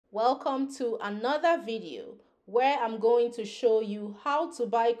Welcome to another video where I'm going to show you how to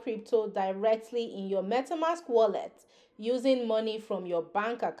buy crypto directly in your Metamask wallet using money from your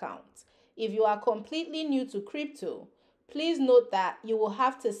bank account. If you are completely new to crypto, please note that you will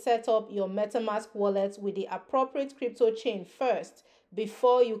have to set up your Metamask wallet with the appropriate crypto chain first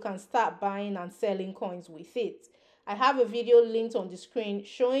before you can start buying and selling coins with it. I have a video linked on the screen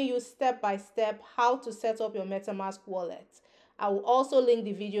showing you step by step how to set up your Metamask wallet. I will also link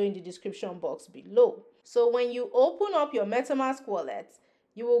the video in the description box below. So when you open up your Metamask wallet,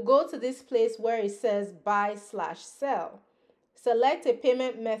 you will go to this place where it says buy/sell. Select a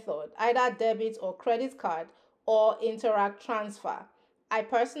payment method, either debit or credit card or Interact transfer. I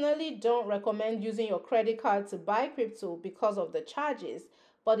personally don't recommend using your credit card to buy crypto because of the charges,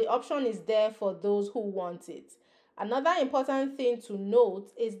 but the option is there for those who want it. Another important thing to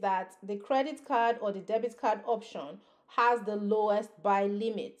note is that the credit card or the debit card option has the lowest buy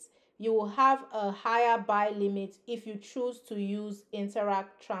limit. You will have a higher buy limit if you choose to use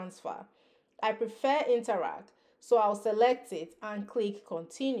Interact transfer. I prefer Interact, so I'll select it and click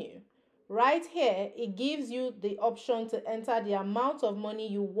continue. Right here, it gives you the option to enter the amount of money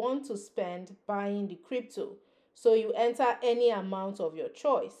you want to spend buying the crypto. So you enter any amount of your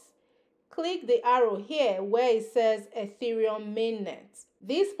choice. Click the arrow here where it says Ethereum mainnet.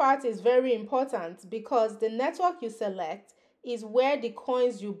 This part is very important because the network you select is where the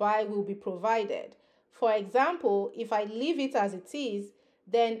coins you buy will be provided. For example, if I leave it as it is,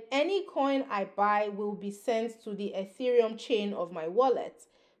 then any coin I buy will be sent to the Ethereum chain of my wallet.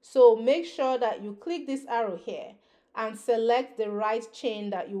 So make sure that you click this arrow here and select the right chain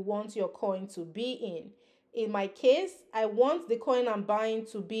that you want your coin to be in. In my case, I want the coin I'm buying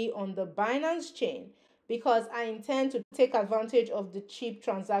to be on the Binance chain because I intend to take advantage of the cheap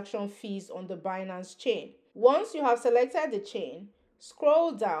transaction fees on the Binance chain. Once you have selected the chain,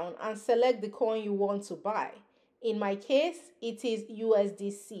 scroll down and select the coin you want to buy. In my case, it is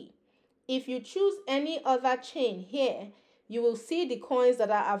USDC. If you choose any other chain here, you will see the coins that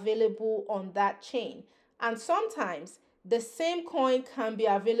are available on that chain. And sometimes the same coin can be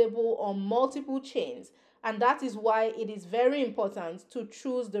available on multiple chains, and that is why it is very important to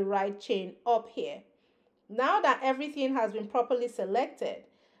choose the right chain up here. Now that everything has been properly selected,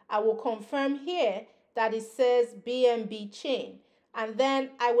 I will confirm here that it says BNB chain, and then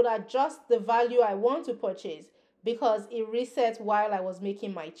I will adjust the value I want to purchase because it reset while I was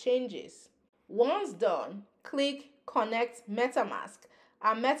making my changes. Once done, click Connect Metamask,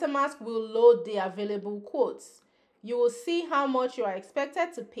 and Metamask will load the available quotes. You will see how much you are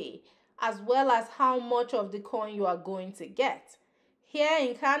expected to pay, as well as how much of the coin you are going to get. Here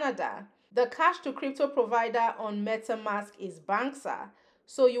in Canada, the cash to crypto provider on Metamask is Banxa,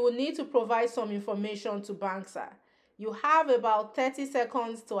 so you will need to provide some information to Banxa. You have about 30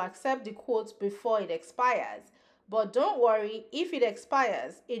 seconds to accept the quote before it expires. But don't worry, if it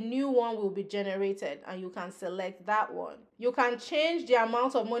expires, a new one will be generated and you can select that one. You can change the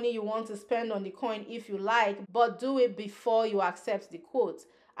amount of money you want to spend on the coin if you like, but do it before you accept the quote,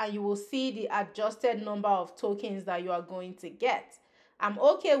 and you will see the adjusted number of tokens that you are going to get. I'm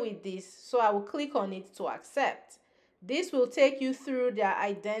okay with this, so I will click on it to accept. This will take you through their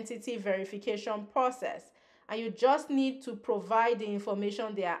identity verification process, and you just need to provide the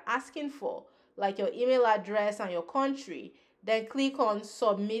information they are asking for, like your email address and your country, then click on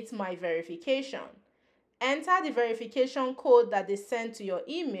Submit My Verification. Enter the verification code that they sent to your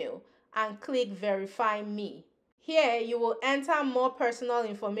email and click Verify Me. Here, you will enter more personal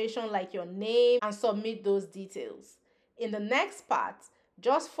information like your name and submit those details. In the next part,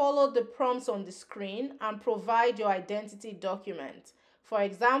 just follow the prompts on the screen and provide your identity document. For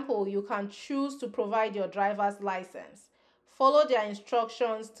example, you can choose to provide your driver's license. Follow their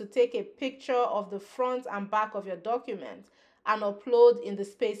instructions to take a picture of the front and back of your document and upload in the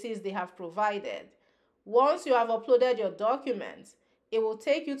spaces they have provided. Once you have uploaded your document, it will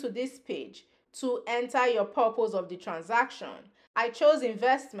take you to this page to enter your purpose of the transaction. I chose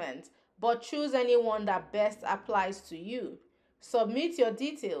investment, but choose any one that best applies to you. Submit your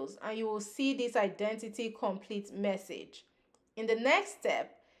details and you will see this identity complete message. In the next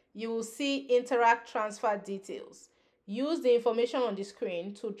step, you will see Interact transfer details. Use the information on the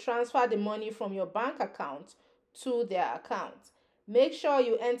screen to transfer the money from your bank account to their account. Make sure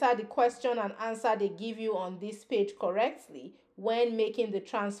you enter the question and answer they give you on this page correctly when making the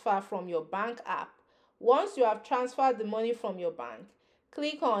transfer from your bank app. Once you have transferred the money from your bank,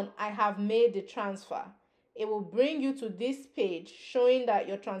 click on I have made the transfer. It will bring you to this page showing that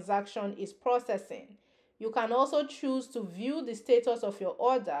your transaction is processing. You can also choose to view the status of your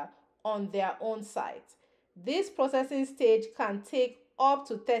order on their own site. This processing stage can take up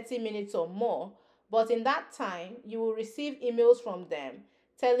to 30 minutes or more, but in that time, you will receive emails from them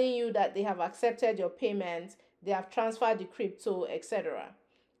telling you that they have accepted your payment, they have transferred the crypto, etc.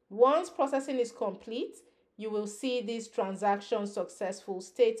 Once processing is complete, you will see this transaction successful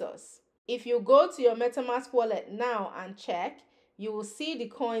status. If you go to your Metamask wallet now and check, you will see the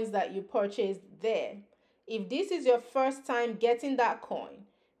coins that you purchased there. If this is your first time getting that coin,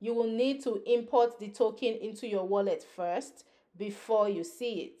 you will need to import the token into your wallet first before you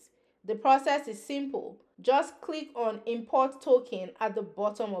see it. The process is simple. Just click on Import Token at the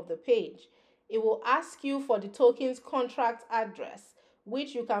bottom of the page. It will ask you for the token's contract address,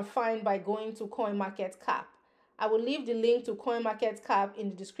 which you can find by going to CoinMarketCap. I will leave the link to CoinMarketCap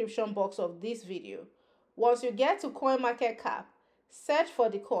in the description box of this video. Once you get to CoinMarketCap, search for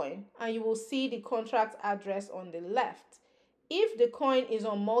the coin and you will see the contract address on the left. If the coin is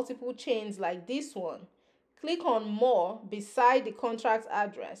on multiple chains like this one, click on More beside the contract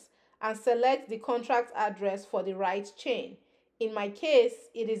address and select the contract address for the right chain. In my case,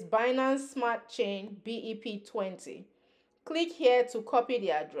 it is Binance Smart Chain BEP20. Click here to copy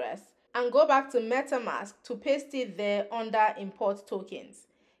the address and go back to Metamask to paste it there under Import Tokens.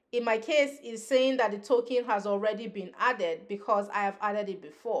 In my case, it's saying that the token has already been added because I have added it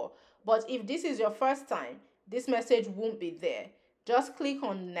before. But if this is your first time, this message won't be there. Just click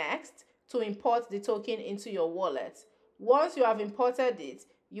on Next to import the token into your wallet. Once you have imported it,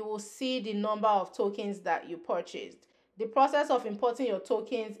 you will see the number of tokens that you purchased. The process of importing your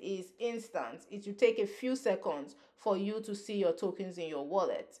tokens is instant. It will take a few seconds for you to see your tokens in your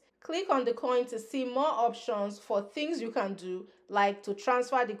wallet. Click on the coin to see more options for things you can do, like to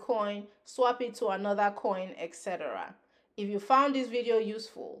transfer the coin, swap it to another coin, etc. If you found this video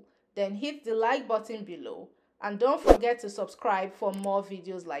useful, then hit the like button below and don't forget to subscribe for more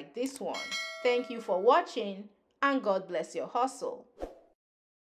videos like this one. Thank you for watching and God bless your hustle.